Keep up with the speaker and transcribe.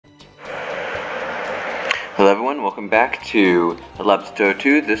Hello everyone, welcome back to the Labyrinth of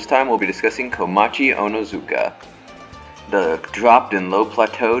Touhou. This time we'll be discussing Komachi Onozuka, the dropped and low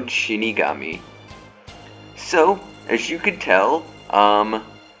plateaued Shinigami. So, as you can tell,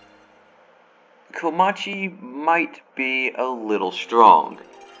 Komachi might be a little strong.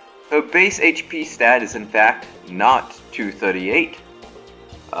 Her base HP stat is in fact not 238.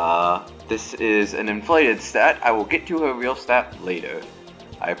 This is an inflated stat. I will get to her real stat later.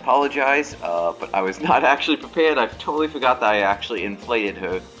 I apologize, but I was not actually prepared. I totally forgot that I actually inflated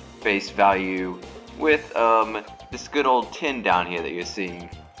her base value with this good old 10 down here that you're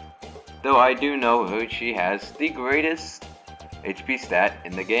seeing. Though I do know her, she has the greatest HP stat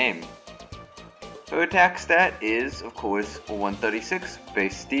in the game. Her attack stat is, of course, 136,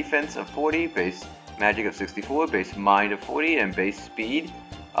 base defense of 40, base magic of 64, base mind of 40, and base speed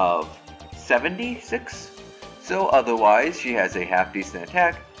of 76. So otherwise, she has a half-decent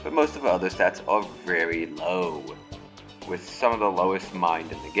attack, but most of her other stats are very low, with some of the lowest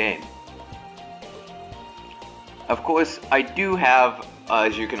mind in the game. Of course, I do have,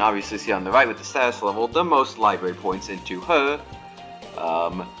 as you can obviously see on the right with the status level, the most library points into her.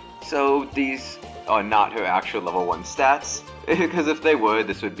 So these are not her actual level 1 stats, because if they were,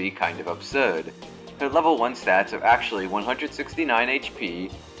 this would be kind of absurd. Her level 1 stats are actually 169 HP,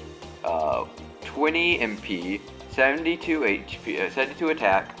 20 MP, 72 HP, 72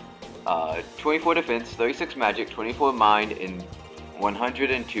 attack, 24 defense, 36 magic, 24 mind, and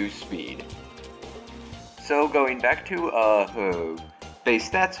 102 speed. So going back to her base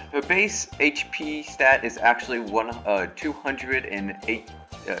stats, her base HP stat is actually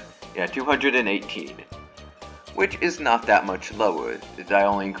 218, which is not that much lower. I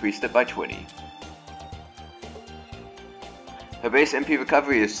only increased it by 20. Her base MP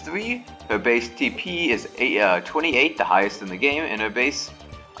recovery is 3, her base TP is 28, the highest in the game, and her base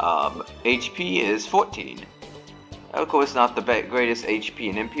HP is 14. Of course, not the greatest HP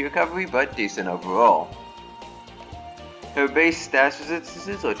and MP recovery, but decent overall. Her base status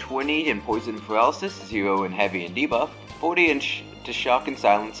resistances are 20 in poison and paralysis, 0 in heavy and debuff, 40 to shock and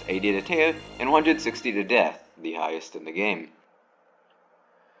silence, 80 to tear, and 160 to death, the highest in the game.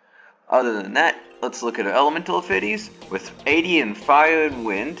 Other than that, let's look at her elemental affinities, with 80 in fire and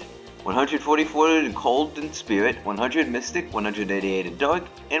wind, 144 in cold and spirit, 100 mystic, 188 in dark,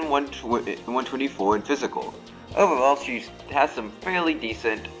 and 124 in physical. Overall, she has some fairly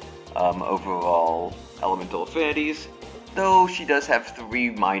decent overall elemental affinities, though she does have 3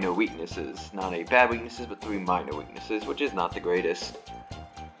 minor weaknesses. Not any bad weaknesses, but 3 minor weaknesses, which is not the greatest.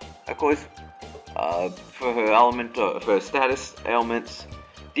 Of course, for her status ailments,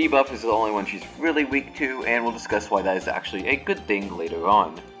 debuff is the only one she's really weak to, and we'll discuss why that is actually a good thing later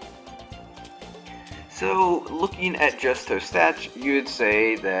on. So, looking at just her stats, you'd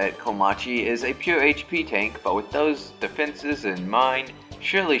say that Komachi is a pure HP tank, but with those defenses in mind,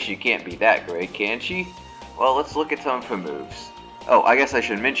 surely she can't be that great, can she? Well, let's look at some of her moves. Oh, I guess I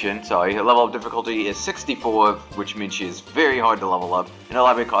should mention, sorry, her level of difficulty is 64, which means she is very hard to level up, and her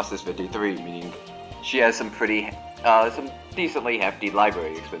library cost is 53, meaning she has some decently hefty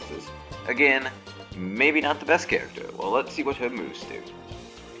library expenses. Again, maybe not the best character. Well, let's see what her moves do.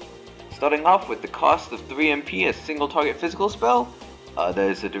 Starting off with the cost of 3 MP as single target physical spell,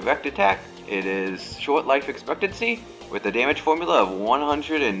 there's a direct attack. It is short life expectancy with a damage formula of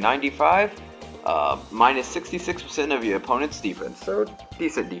 195, minus 66% of your opponent's defense, so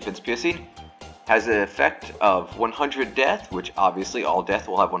decent defense piercing. Has an effect of 100 death, which obviously all death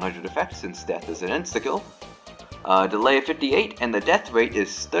will have 100 effects since death is an insta-kill. Delay of 58, and the death rate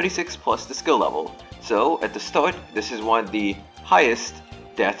is 36 plus the skill level. So at the start, this is one of the highest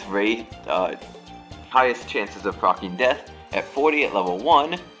death rate, highest chances of proccing death at 40 at level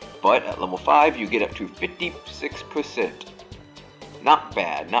 1, but at level 5 you get up to 56%. Not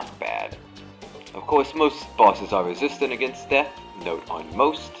bad, not bad. Of course, most bosses are resistant against death. Note on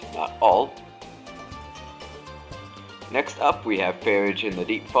most, not all. Next up, we have Farage in the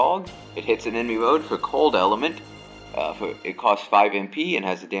Deep Fog. It hits an enemy mode for Cold Element. It costs 5 MP and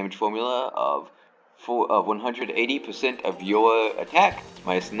has a damage formula of 180% of your attack,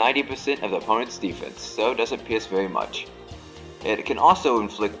 minus 90% of the opponent's defense, so it doesn't pierce very much. It can also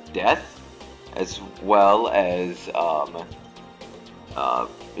inflict death, as well as,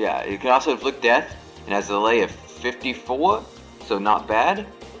 it can also inflict death, and has a delay of 54, so not bad.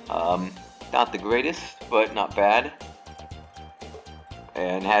 Not the greatest, but not bad.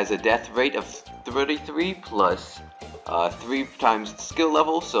 And has a death rate of 33 plus 3 times the skill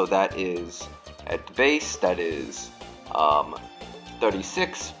level, so that is, at the base, that is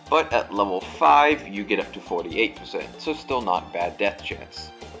 36, but at level 5 you get up to 48%, so still not bad death chance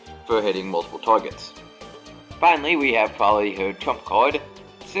for hitting multiple targets. Finally, we have probably her trump card,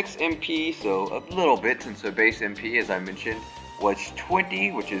 6 MP, so a little bit since her base MP, as I mentioned, was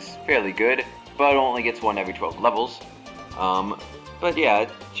 20, which is fairly good, but only gets one every 12 levels. But yeah,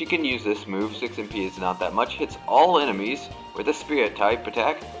 she can use this move. 6 MP is not that much. Hits all enemies with a spirit type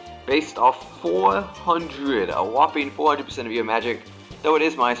attack based off 400, a whopping 400% of your magic, though it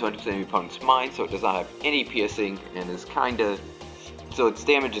is minus 100% of your opponent's mind, so it does not have any piercing and is kinda, so its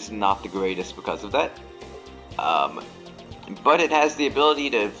damage is not the greatest because of that. But it has the ability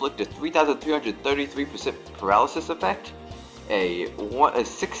to inflict a 3,333% paralysis effect, a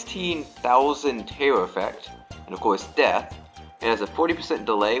 16,000 terror effect, and of course death. It has a 40%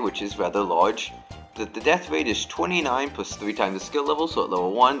 delay, which is rather large. The death rate is 29 plus 3 times the skill level, so at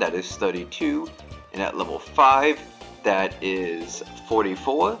level 1 that is 32, and at level 5 that is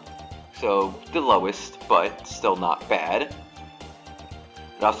 44, so the lowest, but still not bad.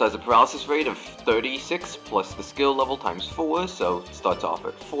 It also has a paralysis rate of 36 plus the skill level times 4, so it starts off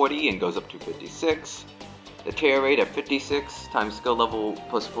at 40 and goes up to 56. The tear rate at 56 times skill level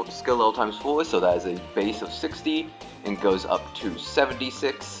plus skill level times 4, so that is a base of 60 and goes up to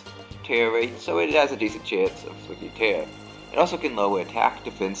 76 tear rate, so it has a decent chance of inflicting tear. It also can lower attack,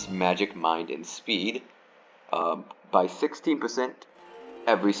 defense, magic, mind, and speed by 16%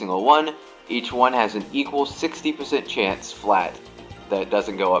 every single one. Each one has an equal 60% chance flat that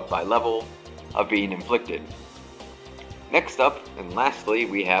doesn't go up by level of being inflicted. Next up, and lastly,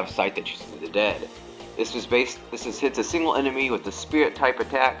 we have Sight That Chooses the Dead. This hits a single enemy with a spirit type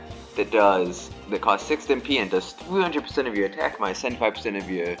attack that costs 6 MP and does 300% of your attack minus 75% of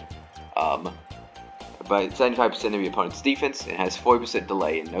your by 75% of your opponent's defense, and has 40%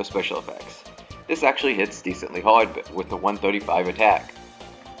 delay and no special effects. This actually hits decently hard with a 135 attack,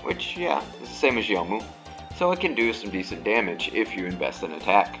 which yeah, is the same as Yomu, so it can do some decent damage if you invest in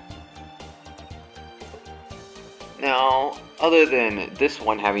attack. Now, other than this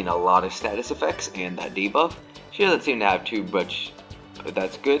one having a lot of status effects and that debuff, she doesn't seem to have too much, but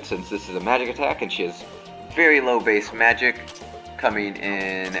that's good since this is a magic attack and she has very low base magic, coming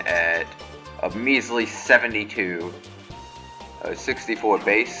in at a measly 72, 64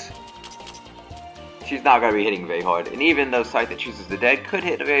 base. She's not going to be hitting very hard, and even though Sight That Chooses the Dead could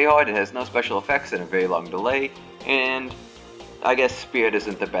hit very hard, it has no special effects and a very long delay, and I guess Spirit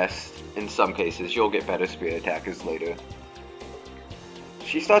isn't the best in some cases. You'll get better Spirit attackers later.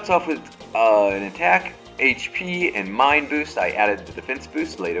 She starts off with an attack, HP, and mind boost. I added the defense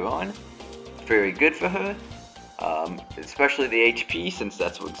boost later on. Very good for her, especially the HP, since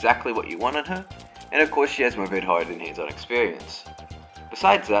that's exactly what you want on her. And of course she has Morbid Heart and hands-on experience.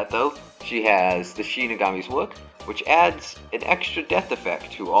 Besides that though, she has the Shinigami's Work, which adds an extra death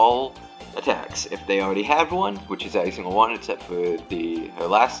effect to all attacks. If they already have one, which is every single one except for her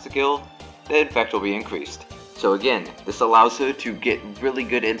last skill, the effect will be increased. So again, this allows her to get really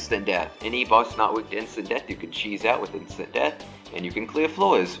good instant death. Any boss not weak to instant death you can cheese out with instant death, and you can clear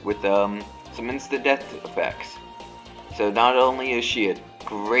floors with some instant death effects. So not only is she a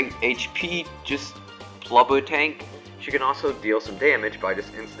great HP, just blubber tank, she can also deal some damage by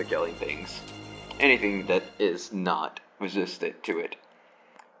just insta-killing things. Anything that is not resistant to it.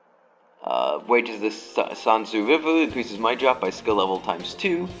 Wages the Sanzu River, increases my drop by skill level times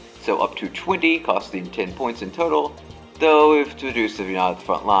 2, so up to 20, costing 10 points in total, though if reduced if you're not at the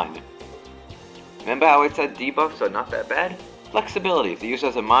front line. Remember how I said debuffs are not that bad? Flexibility. If the user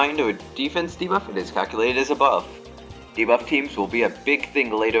has a mind or a defense debuff, it is calculated as a buff. Debuff teams will be a big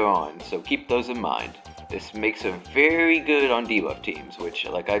thing later on, so keep those in mind. This makes her very good on debuff teams, which,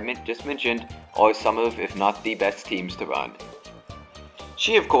 like I just mentioned, are some of, if not the best teams to run.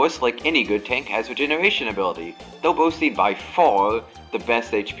 She, of course, like any good tank, has regeneration ability. Though boasting by far the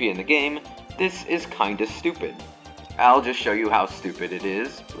best HP in the game, this is kinda stupid. I'll just show you how stupid it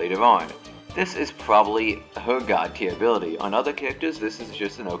is later on. This is probably her god tier ability. On other characters, this is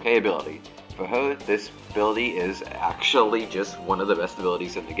just an okay ability. For her, this ability is actually just one of the best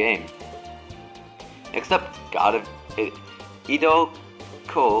abilities in the game. Next up, God of Idoko,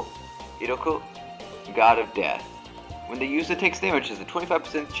 God of Death. When the user takes damage, there's a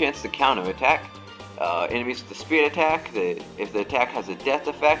 25% chance to counter attack. Enemies with the spirit attack, if the attack has a death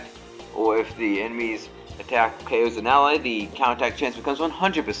effect, or if the enemy's attack KOs an ally, the counterattack chance becomes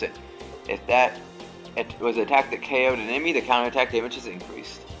 100%. If it was an attack that KO'd an enemy, the counterattack damage is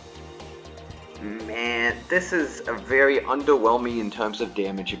increased. Man, this is a very underwhelming in terms of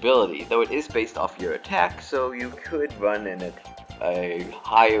damage ability, though it is based off your attack, so you could run in a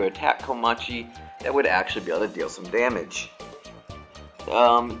higher attack Komachi that would actually be able to deal some damage.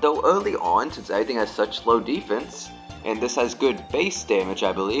 Though early on, since everything has such low defense, and this has good base damage,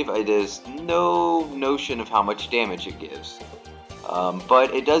 I believe. There's no notion of how much damage it gives.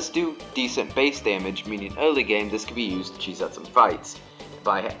 But it does do decent base damage, meaning early game this can be used to cheese out some fights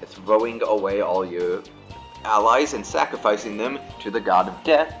by throwing away all your allies and sacrificing them to the god of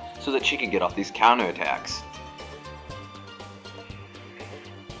death so that she can get off these counterattacks.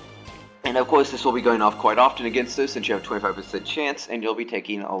 And of course this will be going off quite often against her since you have a 25% chance, and you'll be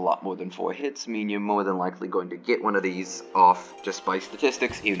taking a lot more than 4 hits, meaning you're more than likely going to get one of these off just by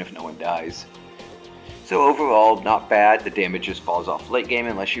statistics, even if no one dies. So overall, not bad. The damage just falls off late game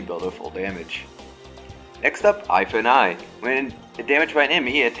unless you build her full damage. Next up, Eye for an Eye. When the damage by an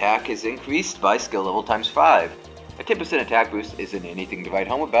enemy attack is increased by skill level times 5. A 10% attack boost isn't anything to write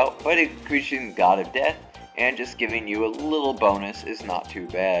home about, but increasing God of Death and just giving you a little bonus is not too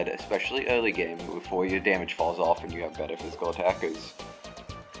bad, especially early game before your damage falls off and you have better physical attackers.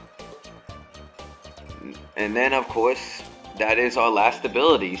 And then of course, that is our last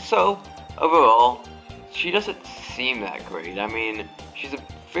ability. So overall, she doesn't seem that great. I mean, she's a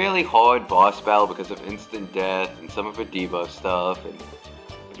fairly hard boss battle because of instant death and some of her debuff stuff, and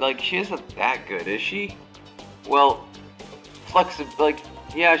like, she isn't that good, is she? Well,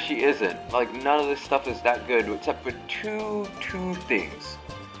 yeah, she isn't. Like, none of this stuff is that good except for two things.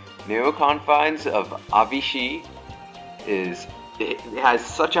 Narrow Confines of Avishi it has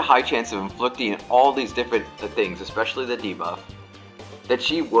such a high chance of inflicting all these different things, especially the debuff, that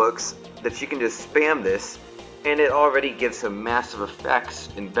she can just spam this, and it already gives her massive effects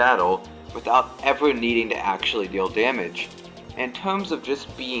in battle without ever needing to actually deal damage. In terms of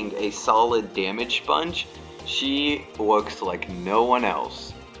just being a solid damage sponge, she works like no one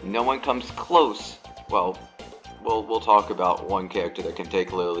else. No one comes close. Well, we'll talk about one character that can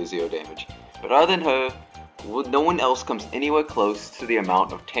take literally 0 damage. But other than her, no one else comes anywhere close to the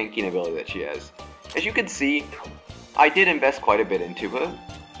amount of tanking ability that she has. As you can see, I did invest quite a bit into her,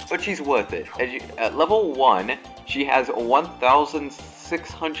 but she's worth it. At level 1, she has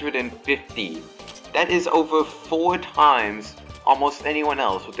 1,650. That is over 4 times almost anyone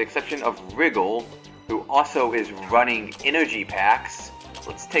else, with the exception of Wriggle, who also is running energy packs.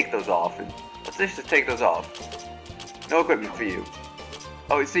 Let's take those off. Let's just take those off. No equipment for you.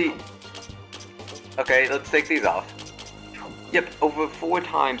 Oh, see. Okay, let's take these off. Yep, over 4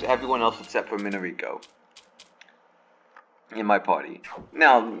 times everyone else except for Minariko in my party.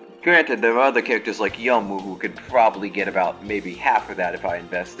 Now, granted, there are other characters like Yomu who could probably get about maybe half of that if I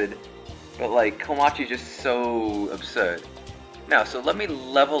invested. But like, Komachi is just so absurd. Now, so let me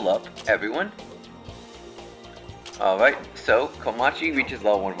level up everyone. Alright, so Komachi reaches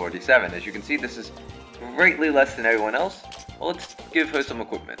level 147. As you can see, this is greatly less than everyone else. Well, let's give her some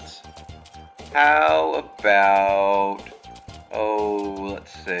equipments. How about, oh,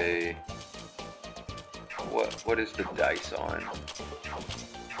 let's say, what is the dice on?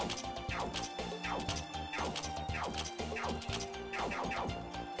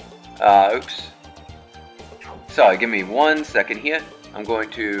 Oops. Sorry, give me 1 second here. I'm going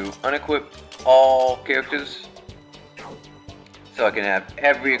to unequip all characters so I can have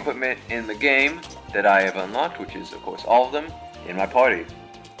every equipment in the game that I have unlocked, which is, of course, all of them, in my party.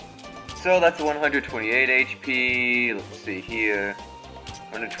 So that's 128 HP, let's see here,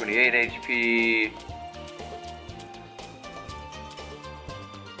 128 HP,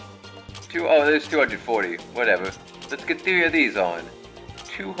 oh, there's 240, whatever. Let's get 3 of these on.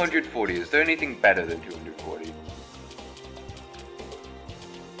 240, is there anything better than 240?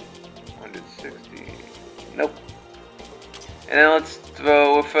 160, nope. And then let's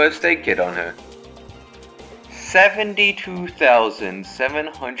throw a first aid kit on her.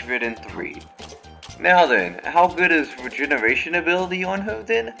 72,703. Now then, how good is regeneration ability on her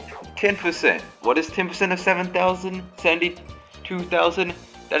then? 10%. What is 10% of 7,000? 72,000?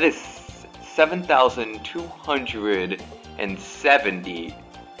 That is 7,270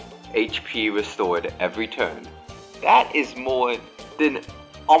 HP restored every turn. That is more than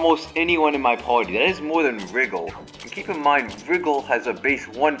almost anyone in my party. That is more than Wriggle. And keep in mind, Wriggle has a base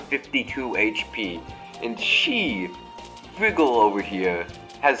 152 HP. And Wriggle over here,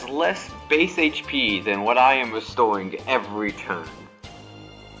 has less base HP than what I am restoring every turn.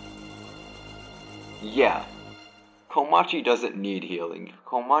 Yeah. Komachi doesn't need healing.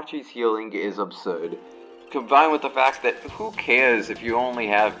 Komachi's healing is absurd. Combined with the fact that who cares if you only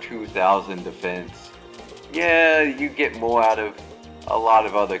have 2,000 defense? Yeah, you get more out of a lot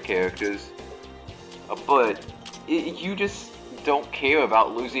of other characters. But you just don't care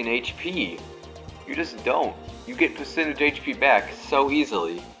about losing HP. You just don't. You get percentage HP back so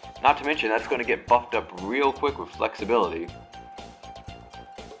easily. Not to mention that's going to get buffed up real quick with flexibility.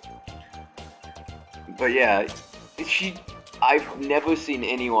 But yeah, I've never seen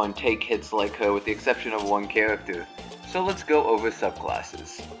anyone take hits like her with the exception of one character. So let's go over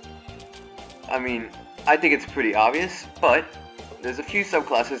subclasses. I mean, I think it's pretty obvious, but there's a few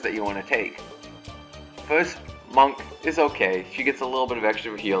subclasses that you want to take. First, Monk is okay. She gets a little bit of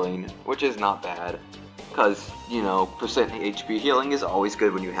extra healing, which is not bad. Because, you know, percent HP healing is always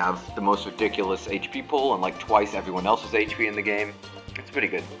good when you have the most ridiculous HP pool and like twice everyone else's HP in the game. It's pretty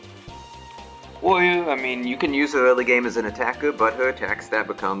good. Warrior, I mean, you can use her early game as an attacker, but her attack stat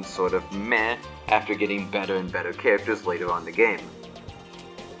becomes sort of meh after getting better and better characters later on in the game.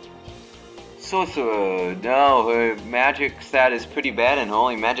 Sorcerer, no, her magic stat is pretty bad, and her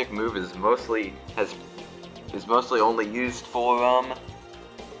only magic move is mostly only used for,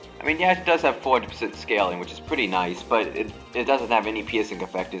 I mean, yeah, it does have 400% scaling, which is pretty nice, but it doesn't have any piercing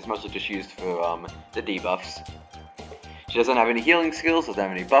effect. It's mostly just used for, the debuffs. She doesn't have any healing skills, doesn't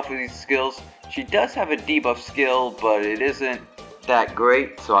have any buffing skills. She does have a debuff skill, but it isn't that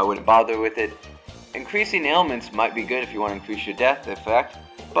great, so I wouldn't bother with it. Increasing ailments might be good if you want to increase your death effect,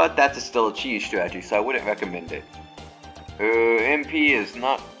 but that's still a cheese strategy, so I wouldn't recommend it. Her MP is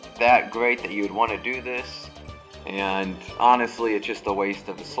not that great that you would want to do this, and honestly, it's just a waste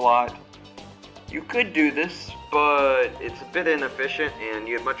of a slot. You could do this, but it's a bit inefficient, and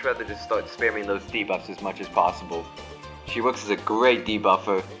you'd much rather just start spamming those debuffs as much as possible. She works as a great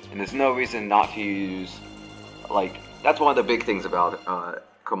debuffer, and there's no reason not to use, like, that's one of the big things about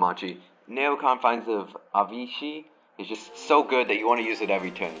Komachi. Narrow Confines of Avicii is just so good that you want to use it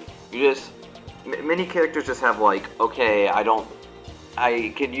every turn. Many characters just have like, okay, I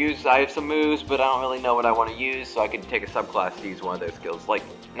have some moves, but I don't really know what I want to use, so I can take a subclass to use one of their skills. Like,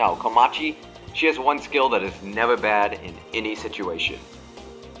 no, Komachi, she has one skill that is never bad in any situation.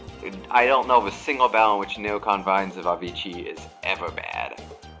 I don't know of a single battle in which Narrow Confines of Avicii is ever bad.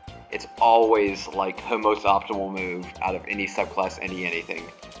 It's always like her most optimal move out of any subclass, anything.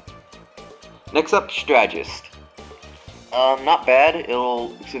 Next up, Strategist. Not bad.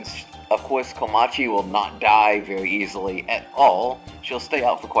 Since of course Komachi will not die very easily at all, she'll stay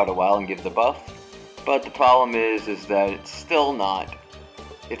out for quite a while and give the buff. But the problem is that it's still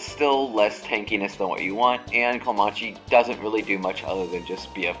less tankiness than what you want, and Komachi doesn't really do much other than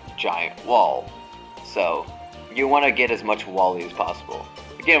just be a giant wall. So, you want to get as much wally as possible.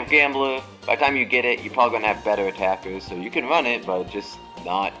 Again, with Gambler, by the time you get it, you're probably going to have better attackers, so you can run it, but just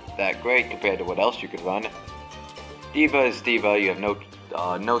not that great compared to what else you could run. Diva is Diva, you have no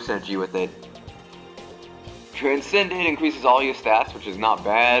synergy with it. Transcendent increases all your stats, which is not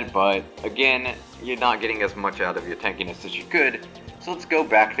bad, but again, you're not getting as much out of your tankiness as you could, so let's go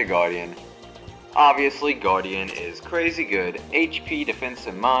back to Guardian. Obviously, Guardian is crazy good. HP, defense,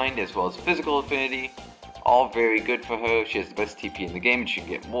 and mind, as well as physical affinity, all very good for her. She has the best TP in the game and she can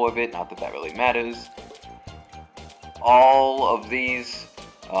get more of it, not that that really matters. All of these,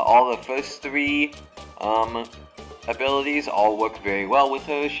 all the first three abilities all work very well with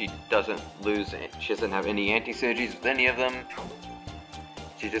her. She doesn't have any anti-synergies with any of them.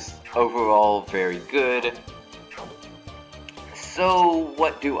 She's just overall very good. So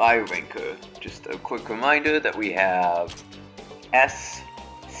what do I rank her? Just a quick reminder that we have S,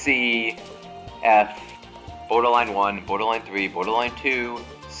 C, F, Borderline 1, Borderline 3, Borderline 2,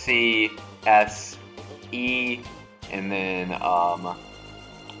 C, S, E, and then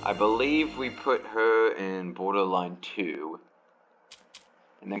I believe we put her in Borderline 2.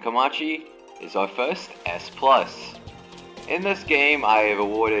 And then Komachi is our first S+. In this game, I have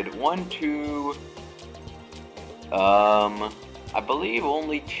awarded 1, 2, I believe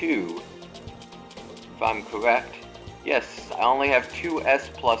only 2, if I'm correct. Yes, I only have 2 S+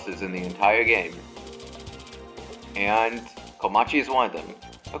 in the entire game. And Komachi is one of them.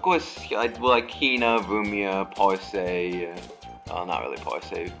 Of course, like Hina, Rumia, Parsay, not really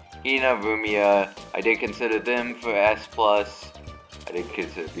Parsay. Hina, Rumia, I did consider them for S+. I did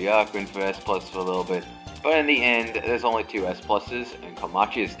consider Byakuren for S+ for a little bit. But in the end, there's only 2 S+, and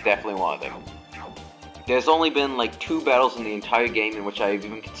Komachi is definitely one of them. There's only been like 2 battles in the entire game in which I've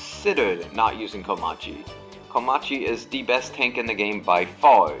even considered not using Komachi. Komachi is the best tank in the game by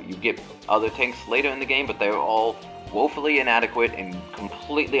far. You get other tanks later in the game, but they're all woefully inadequate and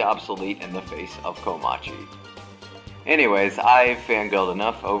completely obsolete in the face of Komachi. Anyways, I've fangirled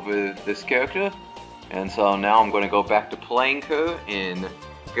enough over this character, and so now I'm going to go back to playing her in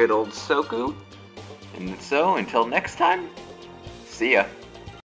good old Soku. And so, until next time, see ya.